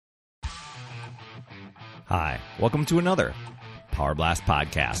Hi, welcome to another Power Blast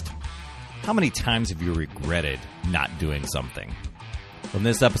podcast. How many times have you regretted not doing something? In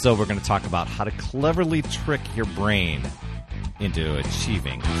this episode, we're going to talk about how to cleverly trick your brain into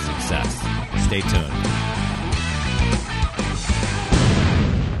achieving success. Stay tuned.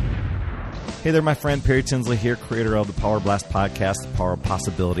 Hey there, my friend Perry Tinsley here, creator of the Power Blast podcast, the power of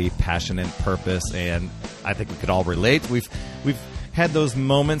possibility, passion, and purpose. And I think we could all relate. We've had those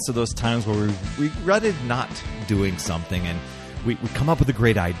moments or those times where we regretted not doing something, and we come up with a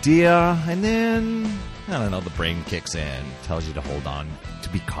great idea, and then, I don't know, the brain kicks in, tells you to hold on, to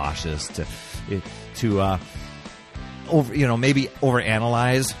be cautious, to maybe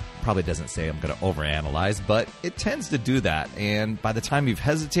overanalyze. Probably doesn't say I'm going to overanalyze, but it tends to do that. And by the time you've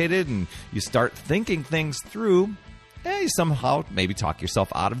hesitated and you start thinking things through, you somehow maybe talk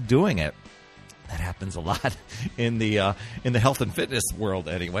yourself out of doing it. That happens a lot in the health and fitness world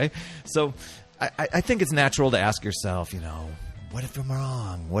anyway. So I think it's natural to ask yourself, what if I'm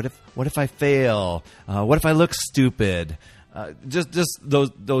wrong? What if I fail? What if I look stupid? Just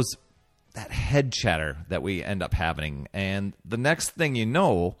those that head chatter that we end up having. And the next thing you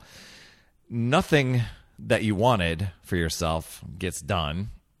know, nothing that you wanted for yourself gets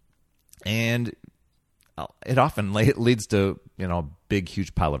done. And it often leads to, a big,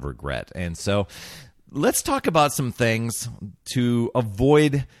 huge pile of regret. And so let's talk about some things to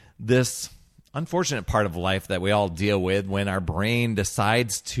avoid this unfortunate part of life that we all deal with when our brain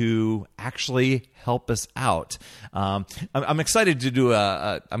decides to actually help us out. I'm excited to do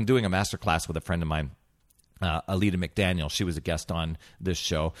I'm doing a masterclass with a friend of mine, Alita McDaniel. She was a guest on this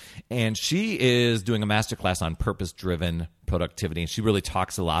show, and she is doing a masterclass on purpose-driven productivity, and she really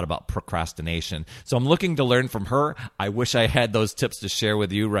talks a lot about procrastination. So I'm looking to learn from her. I wish I had those tips to share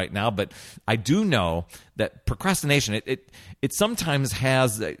with you right now, but I do know that procrastination, it sometimes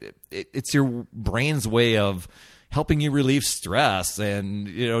has, it's your brain's way of helping you relieve stress and,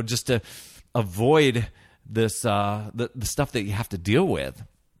 just to avoid this, the stuff that you have to deal with.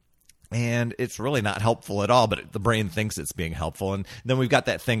 And it's really not helpful at all, but the brain thinks it's being helpful. And then we've got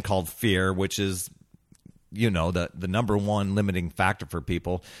that thing called fear, which is, the number one limiting factor for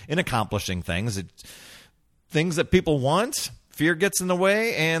people in accomplishing things. Things that people want, fear gets in the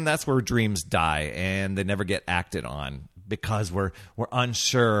way, and that's where dreams die, and they never get acted on because we're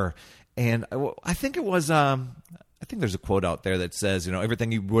unsure. And I think it was I think there's a quote out there that says,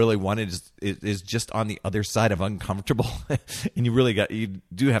 everything you really wanted is just on the other side of uncomfortable. And you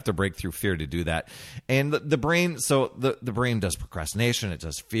do have to break through fear to do that. And the brain, so the brain does procrastination. It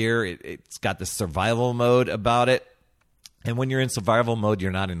does fear. It's got this survival mode about it. And when you're in survival mode,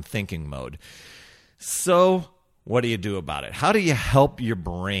 you're not in thinking mode. So what do you do about it? How do you help your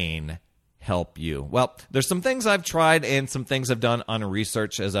brain help you? Well, there's some things I've tried and some things I've done on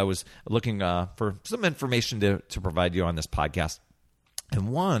research as I was looking for some information to provide you on this podcast.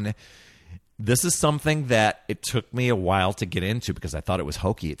 And one, this is something that it took me a while to get into because I thought it was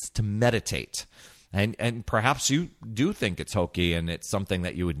hokey. It's to meditate. And perhaps you do think it's hokey and it's something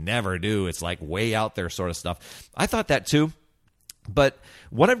that you would never do. It's like way out there sort of stuff. I thought that too. But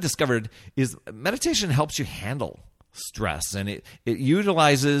what I've discovered is meditation helps you handle stress, and it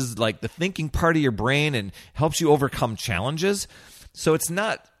utilizes like the thinking part of your brain and helps you overcome challenges. So it's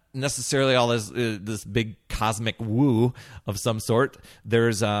not necessarily all this big cosmic woo of some sort.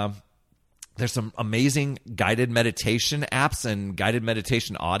 There's some amazing guided meditation apps and guided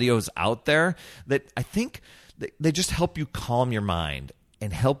meditation audios out there that I think they just help you calm your mind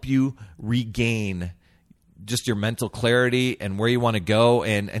and help you regain just your mental clarity and where you want to go.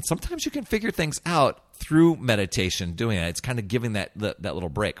 And sometimes you can figure things out through meditation doing that. It's kind of giving that little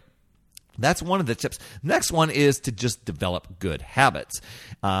break. That's one of the tips. Next one is to just develop good habits.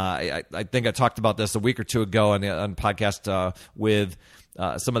 I think I talked about this a week or two ago on podcast with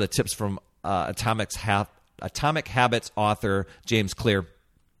some of the tips from Atomic Habits author James Clear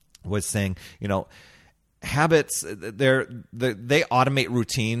was saying, habits, they automate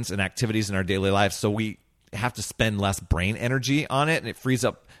routines and activities in our daily lives, so we have to spend less brain energy on it, and it frees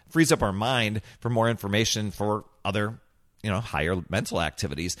up our mind for more information for other, higher mental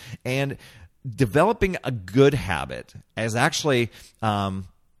activities. And developing a good habit is actually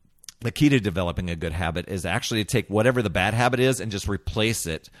the key to developing a good habit is actually to take whatever the bad habit is and just replace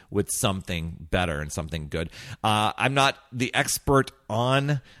it with something better and something good. I'm not the expert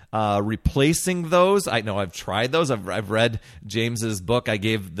on replacing those. I know I've tried those. I've read James's book. I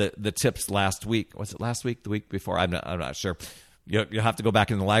gave the tips last week. Was it last week? The week before? I'm not sure. You'll have to go back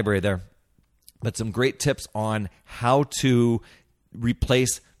in the library there. But some great tips on how to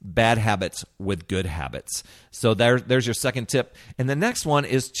replace bad habits with good habits. So there's your second tip. And the next one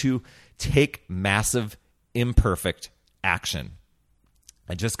is to take massive imperfect action.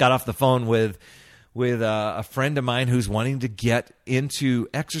 I just got off the phone with a friend of mine who's wanting to get into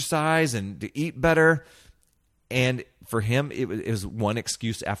exercise and to eat better. And for him, it was one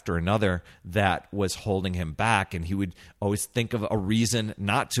excuse after another that was holding him back. And he would always think of a reason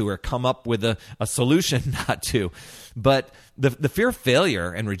not to, or come up with a solution not to. But the fear of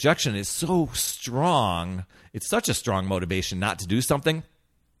failure and rejection is so strong. It's such a strong motivation not to do something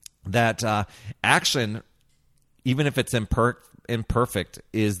that action, even if it's imperfect,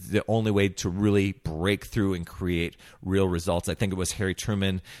 is the only way to really break through and create real results. I think it was Harry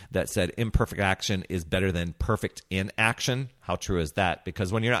Truman that said imperfect action is better than perfect inaction. How true is that?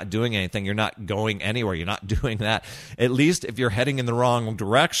 Because when you're not doing anything, you're not going anywhere. You're not doing that. At least if you're heading in the wrong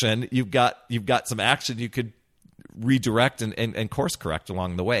direction, you've got some action you could redirect and course correct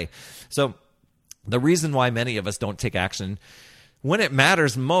along the way. So the reason why many of us don't take action when it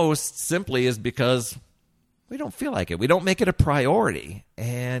matters most simply is because we don't feel like it. We don't make it a priority.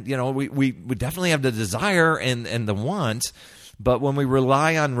 And, we definitely have the desire and the want, but when we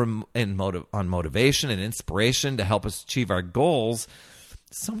rely on motivation and inspiration to help us achieve our goals,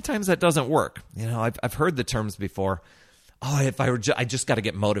 sometimes that doesn't work. I've heard the terms before. Oh, I just got to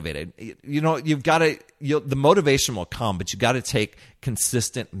get motivated. The motivation will come, but you got to take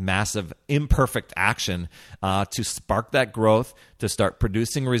consistent, massive, imperfect action to spark that growth, to start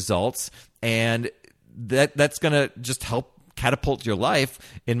producing results, and that's going to just help catapult your life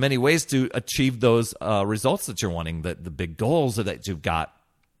in many ways to achieve those results that you're wanting, the big goals that you've got,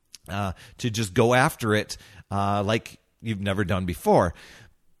 to just go after it like you've never done before.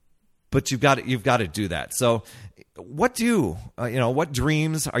 But you've got to do that. So what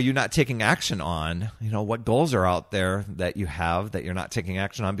dreams are you not taking action on? What goals are out there that you have that you're not taking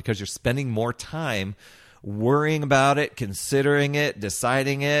action on because you're spending more time worrying about it, considering it,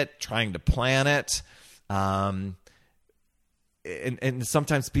 deciding it, trying to plan it. And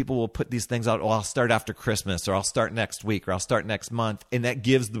sometimes people will put these things out, I'll start after Christmas, or I'll start next week, or I'll start next month. And that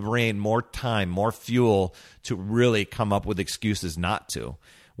gives the brain more time, more fuel to really come up with excuses not to.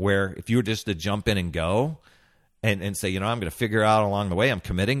 Where if you were just to jump in and go and say, I'm going to figure out along the way, I'm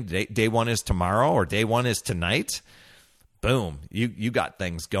committing, day one is tomorrow or day one is tonight, boom, you got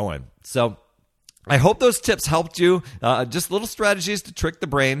things going. So I hope those tips helped you. Just little strategies to trick the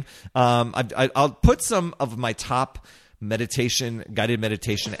brain. I'll put some of my top guided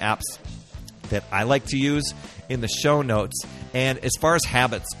meditation apps that I like to use in the show notes. And as far as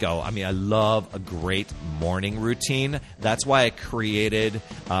habits go, I love a great morning routine. That's why I created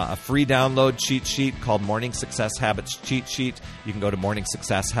a free download cheat sheet called Morning Success Habits Cheat Sheet. You can go to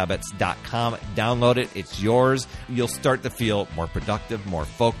morningsuccesshabits.com, download it. It's yours. You'll start to feel more productive, more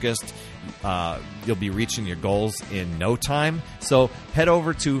focused. You'll be reaching your goals in no time. So head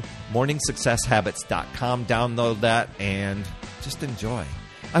over to morningsuccesshabits.com, download that, and just enjoy.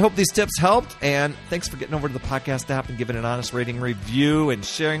 I hope these tips helped, and thanks for getting over to the podcast app and giving an honest rating review and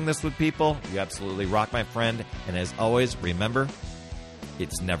sharing this with people. You absolutely rock, my friend. And as always, remember,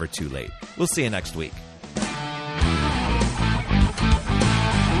 it's never too late. We'll see you next week.